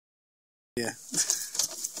Yeah.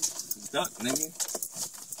 Duck, nigga.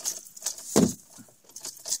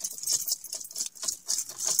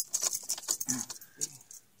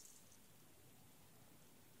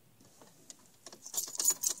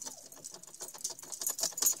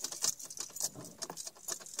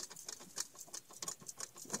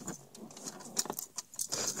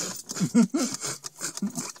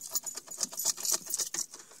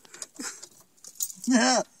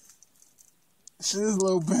 Yeah. Shit is a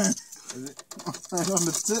little bent. Is it? Right on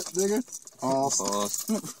the tip, nigga. Pause.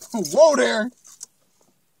 Whoa there.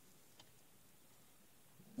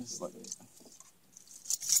 It's like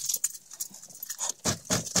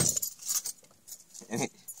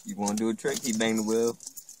You want to do a trick? He banged the wheel.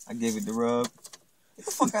 I gave it the rub. Get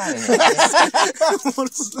the fuck out of here.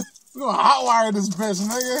 We're gonna hotwire this bitch,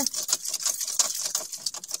 nigga.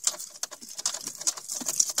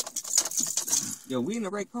 Yo, we in the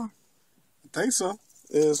right car? I think so.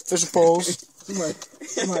 It's fishing poles.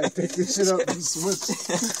 Somebody pick this shit up and switch.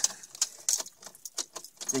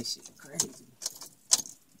 This shit crazy.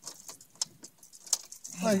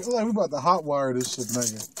 Like we about to hotwire this shit,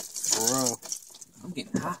 nigga. For real. I'm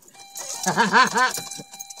getting hot.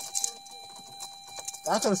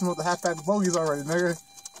 I could have smoked the half pack of bogeys already, nigga.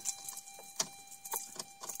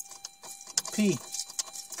 P.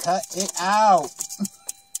 Cut it out.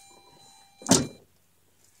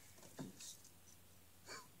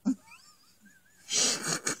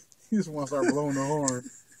 He just want to start blowing the horn.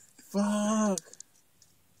 Fuck.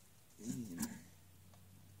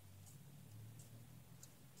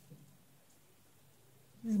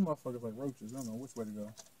 These motherfuckers like roaches. I don't know which way to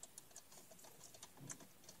go.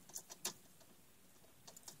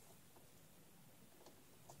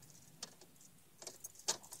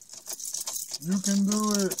 You can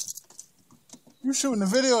do it. You shooting the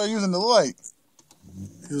video or using the light?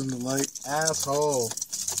 Using the light. Asshole.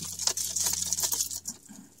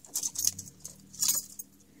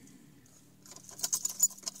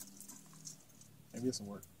 Maybe this will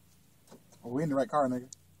work. Oh, we in the right car, nigga.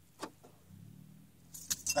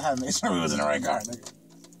 I had to make sure we was in the right car, nigga.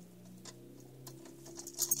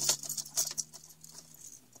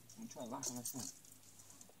 I'm trying to lock on my phone.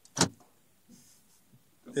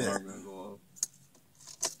 Yeah. Alarm gonna go off.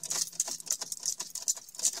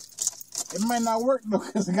 It might not work though,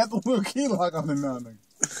 cause it got the little key lock on it now, nigga.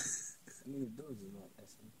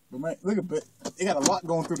 But man, look at it. It got a lock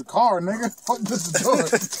going through the car, nigga. Fuck this the door.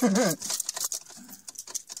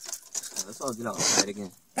 Let's all get outside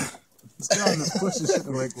again. Let's get on this push this shit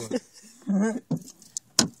to Lakewood.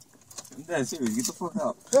 I'm dead serious. Get the fuck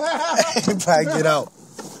out. Pack, get out.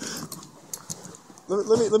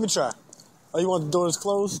 Let me try. Oh, you want the doors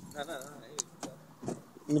closed? No.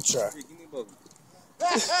 Let me try. Give me both.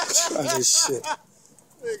 Try this shit.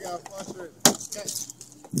 They got frustrated.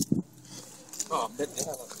 Oh, bet the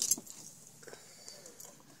hell out.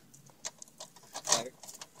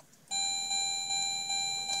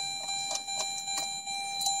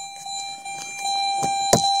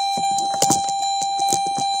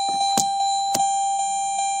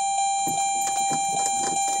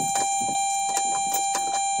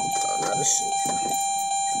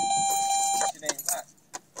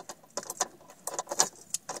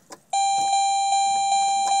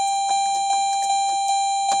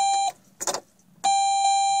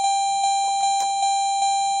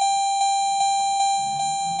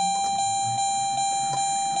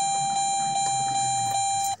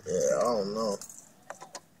 I don't know.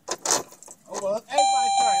 Oh well, everybody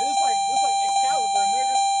try. It's like Excalibur,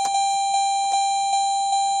 nigga.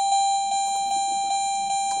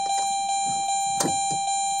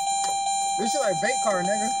 This shit like bait car,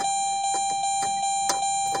 nigga.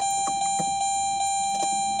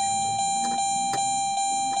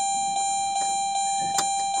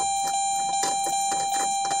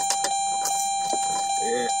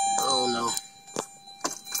 Yeah, I don't know.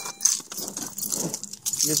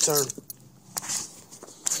 Your turn.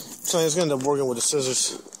 So he's gonna end up working with the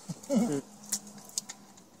scissors.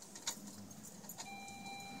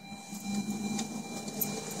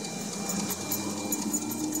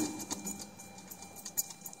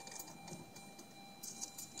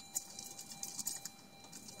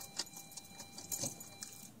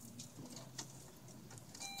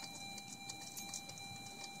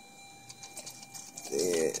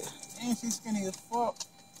 Yeah. And she's skinny as fuck.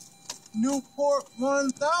 Newport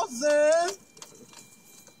 1000.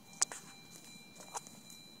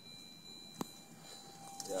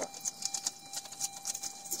 Yeah.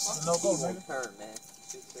 It's a no-go, nigga. Turn, man.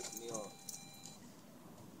 Shit's pissing me off.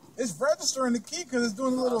 It's registering the key because it's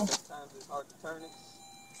doing a little. Sometimes it's hard to turn it.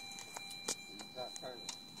 It's not turning.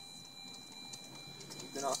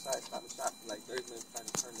 You've been outside stopped the shop for like 30 minutes trying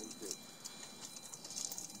to turn this shit.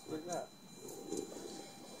 Where's that?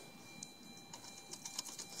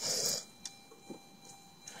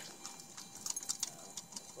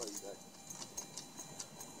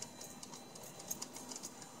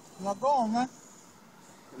 I'm not going, man.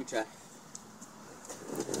 Let me try.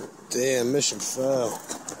 Damn, mission failed.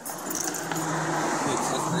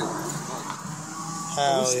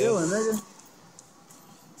 Hell yeah. Stealing, nigga.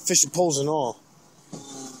 Fishing poles and all.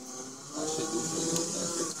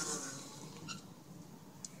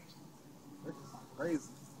 Crazy.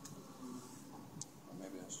 Or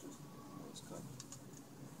maybe that's just it's cut.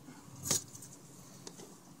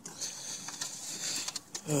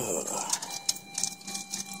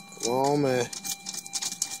 Come on, man.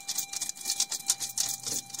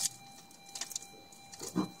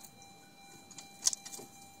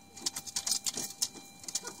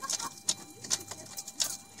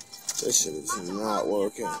 This shit is not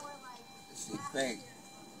working. This shit fake.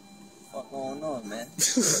 What going on, man?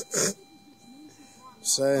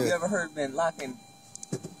 Saying. You ever heard been locking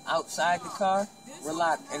outside the car? We're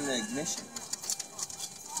locked in the ignition.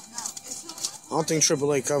 I don't think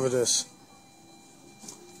AAA covered this.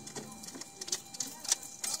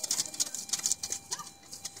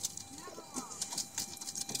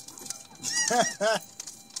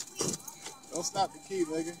 Don't stop the key,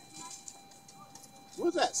 nigga.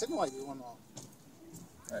 What's that? Signal light just went off.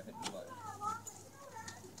 Alright, hit the light.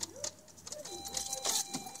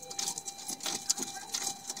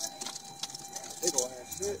 They go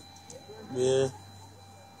ass shit. Yeah.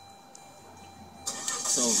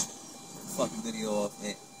 So, fucking video off,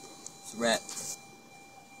 man. It's a wrap.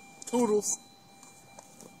 Toodles.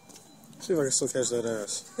 See if I can still catch that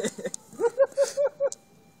ass.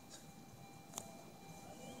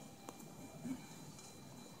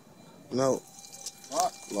 No.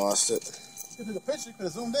 What? Lost it. You took a picture, you could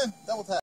have zoomed in. Double tap.